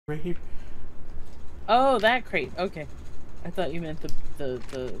Right here. Oh, that crate. Okay. I thought you meant the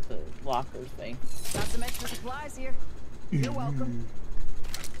locker thing. Got some extra supplies here. You're welcome.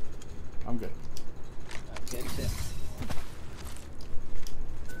 I'm good. Good too.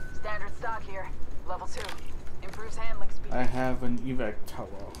 Standard stock here. Level 2. Improves handling speed. I have an evac tower.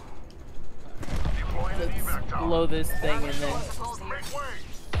 Let's blow this thing and then.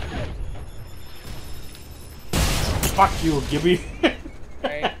 Fuck you, Gibby.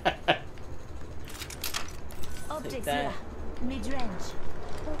 Right. Optics that. here. Mid-range.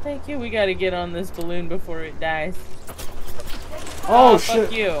 Oh, thank you. We gotta get on this balloon before it dies. Oh, fuck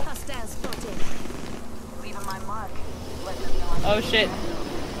shit. you. Hostiles spotted. Leaving my mark. Let them know I'm Oh shit.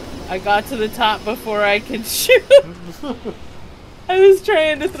 I got to the top before I could shoot. I was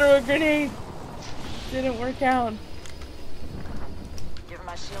trying to throw a grenade. Didn't work out. giving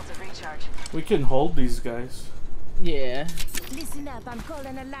my shields a recharge. We can hold these guys. Yeah. Listen up, I'm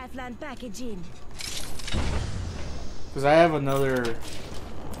calling a lifeline package in. Because I have another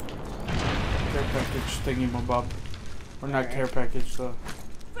care package thingy-mabob. Or not care package, the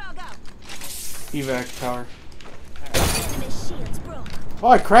Frog out. evac tower. Enemy shields broke. Oh,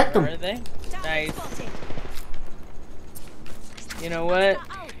 I cracked Where are them. they? Target Nice. spotted. You know what?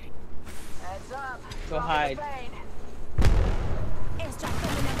 Out. Heads up. Go hide. Airstrike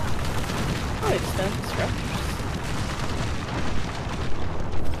coming above. Oh, it's done structures.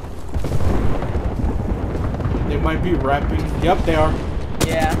 They might be wrapping. Yep, they are.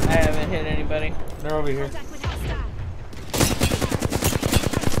 Yeah, I haven't hit anybody. They're over here. Contact with hostile.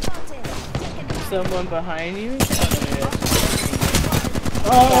 Spotted. Taking fire. Someone behind you?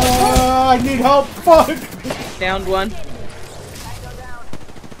 Oh, I need help. Fuck. Downed one. Tango down.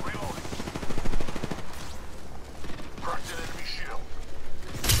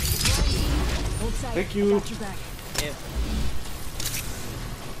 Hold tight. Thank you. Got your back. Yep.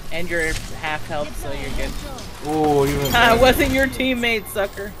 And you're half health, so you're good. Oh, even Ah, better. it wasn't your teammate,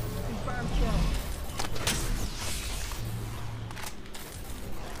 sucker. Confirm kill.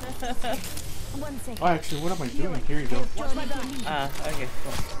 One second. Oh, actually, what am I doing? Here you go. Join me to lead. Ah, okay,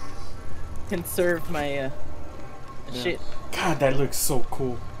 cool. Conserve my, shit. God, that looks so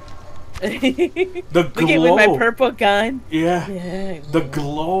cool. Look The at with my glow. purple gun. Yeah. Yeah. The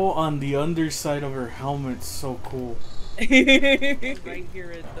glow on the underside of her helmet's so cool. Right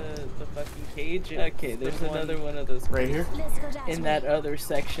here at the fucking cage. Okay, there's another one of those Right here? Let's go that in way. that other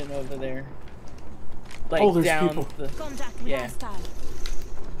section over there. Like Oh, there's down people. the. Contact with Yeah. hostile.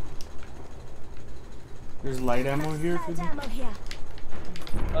 There's light ammo here for Light me. ammo here.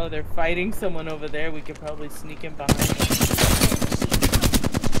 Oh, they're fighting someone over there. We could probably sneak in behind them.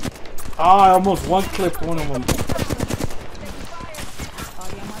 Ah, I almost one-clipped one of them.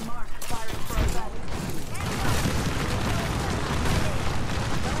 Already on my mark. Firing froze out.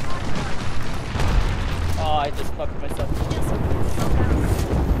 Oh, I just fucked myself.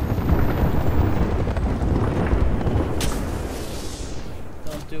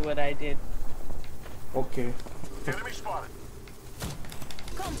 Don't do what I did. Okay. Enemy spotted.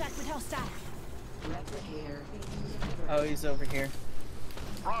 Contact with hostile. Oh, he's over here.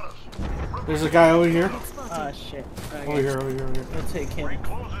 Brothers. There's a guy over here. Spotted. Oh shit. Okay. Over here, over here, over here. We'll take him. Ring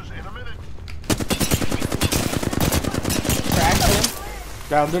closes in a minute. Crack him.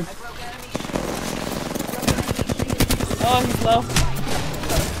 Downed him. Oh, he's low.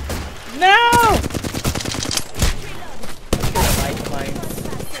 No! Lifelines.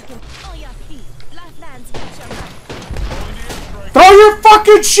 5 seconds. On your feet. Lifelines got your back. Throw your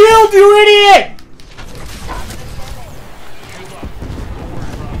fucking shield, you idiot!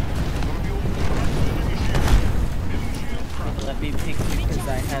 Let me pick you because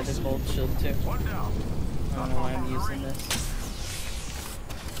I had a gold shield too. I don't know why I'm using this.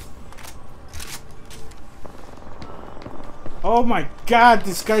 Oh my god,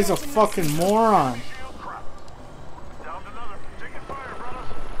 this guy's a fucking moron. Shield crap. Down another. Taking fire, brothers.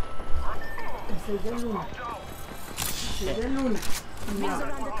 Rings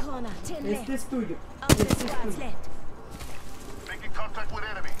around the corner. 10 left. tuyo. Up to squads left. Making contact with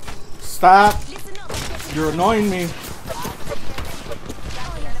enemy. Stop. Listen up. I'm getting You're annoying me. on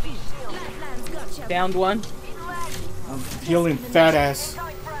your feet. Lifelines got your Downed one. I'm healing fat ass. Giving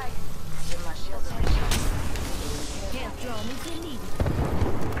my shields a recharge. Help draw me to lead.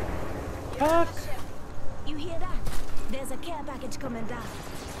 Fuck. You hear that? There's a care package coming down.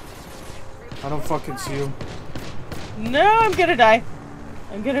 I don't fucking see him. No, I'm gonna die.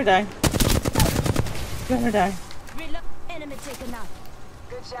 I'm gonna die. Gonna die. Reload. Enemy taken out.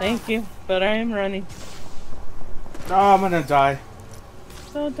 Good job. Thank you, but I am running. Oh, I'm gonna die.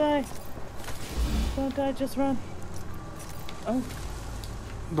 Don't die. Don't die, just run. Oh.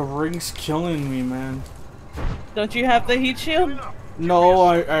 The ring's killing me, man. Don't you have the heat shield? No,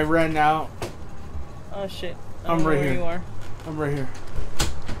 I ran out. Oh shit. I I'm don't know right where here. You are. I'm right here.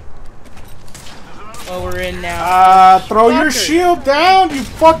 Oh, we're in now. Throw your Fucker. shield down, you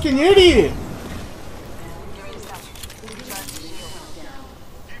fucking idiot! Give me a sec. Recharge the shield.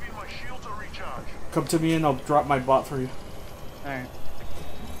 Giving my shields a recharge. Come to me and I'll drop my bot for you. Alright.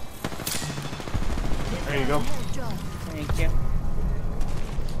 There you go. Health drop. Thank you.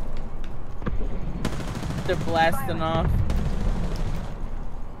 They're blasting off.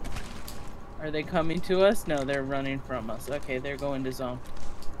 Are they coming to us? No, they're running from us. Okay, they're going to zone.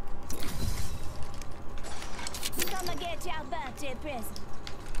 Come and get your birthday present.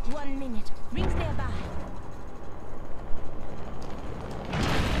 1 minute. Rings nearby.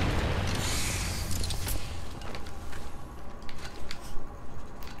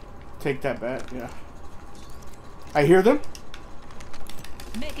 Take that bat, yeah. I hear them.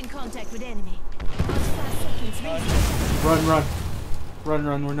 Making contact with enemy. 45 seconds. Rings. Run, run. Run,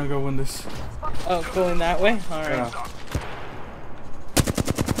 run. We're not gonna win this. Oh, going that way? Alright. Yeah.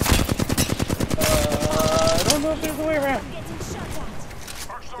 I don't know if there's a way around. Getting shot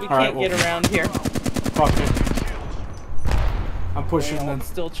at. We Alright, can't get well- around here. Fuck it. I'm pushing Hang on, them. it's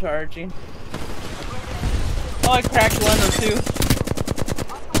still charging. Oh, I cracked one or two.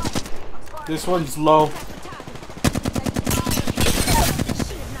 This one's low.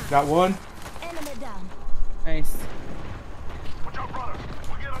 Got one. Enemy down. Nice. Watch out, brother.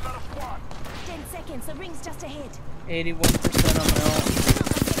 We get another squad. 10 seconds. The ring's just ahead. 81% on my ult.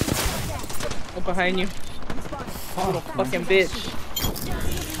 Oh, behind you. Little fucking bitch. Just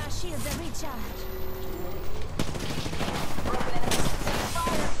giving my shields a recharge.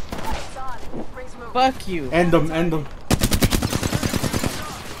 It's on. Rings moving. Fuck you. End them, end them.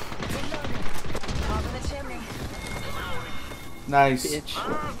 Top of the chimney. Nice. Bitch.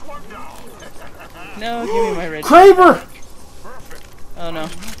 No, give me my red. Kraber! Oh no.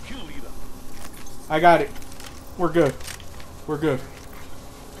 Kill leader. I got it. We're good. We're good.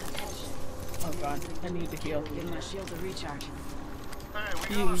 Oh god, I need to heal. Give my shield a recharge.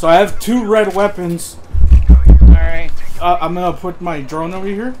 Hey, we So I have 2 red weapons. Alright. I'm gonna put my drone over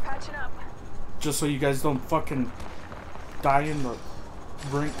here, Patching up. just so you guys don't fucking die in the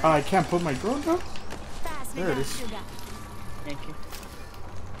ring. I can't put my drone down? Fast There it without is. sugar. Thank you.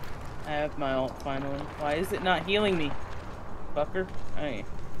 I have my ult finally. Why is it not healing me? Fucker. Hey.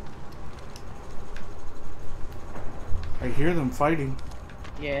 I hear them fighting.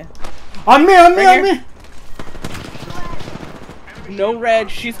 Yeah. On me, on me, Right on here. me! No red.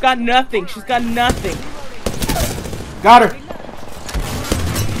 She's got nothing. She's got nothing. Got her!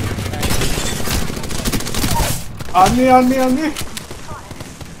 On me, on me, on me!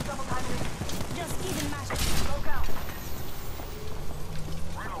 Just giving my Smoke out.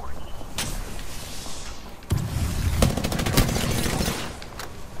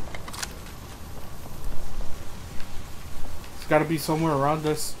 It's gotta be somewhere around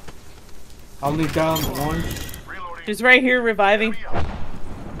us. I'll need down one. reloading. She's right here reviving.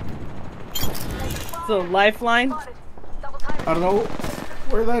 It's a lifeline. Spotted. Double time. I don't know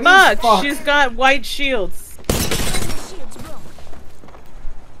where that is. Fuck! Fuck. She's got white shields. shields broke.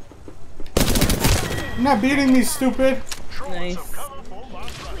 You're not beating me, stupid. Nice. Cover for my brother.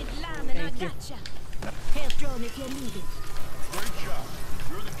 Quit lying and I Thank you. gotcha. Health drone if you need it. Great job.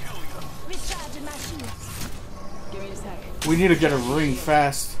 You're the kill leader. Recharging my shields. Give me a sec. We need to get a ring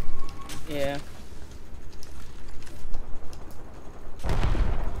fast. Yeah.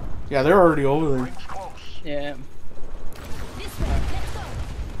 Yeah, they're already over there. Ring's close. Yeah. This way. Let's go.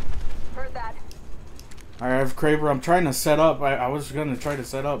 Heard that. Alright, I have Kraber. I'm trying to set up. I was gonna try to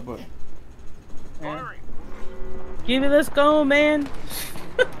set up, but Yeah. Firing. Give it, let's go, man.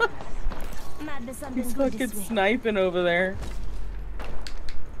 Might be something He's good fucking this way. sniping over there.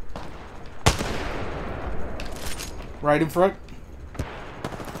 right in front. Come,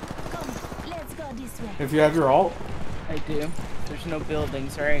 let's go this way. If you have your ult. I do. There's no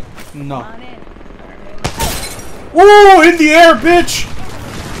buildings, right? No. On in. Woo! In the air, bitch!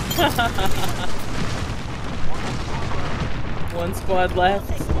 One squad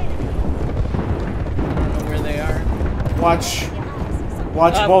left. I don't know where they are. Watch.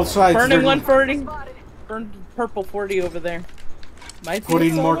 Watch both sides. Burning They're 140. Spotted. Burned purple 40 over there. Might be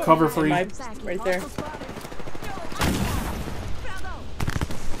Putting a more solo. cover for you. Might- right there. Spotted. Bravo.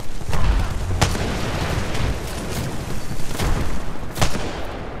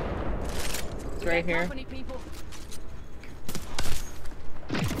 It's right here. Company people.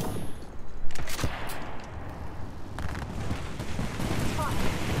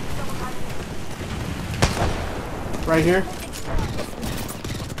 right here.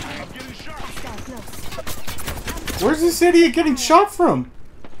 Where's this idiot getting shot from?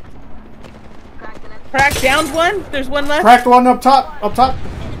 Crack downed one. There's one left. Cracked one up top. Up top.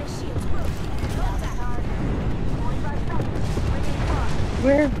 Enemy shields broken.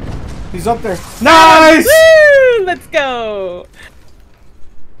 Where? He's up there. Nice! Woo! Let's go.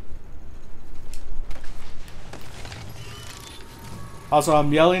 Also,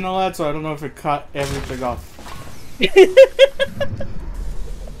 I'm yelling a lot, so I don't know if it cut everything off.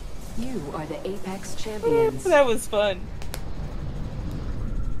 You are the Apex champions. That was fun.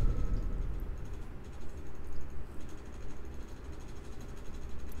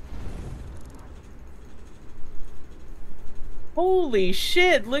 Holy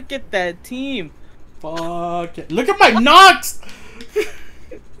shit, look at that team. Fuck it. Look at my knocks!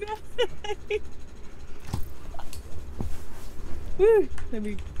 Woo. Let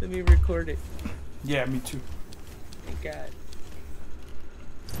me record it. Yeah, me too. Thank God.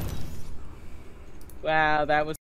 Wow, that was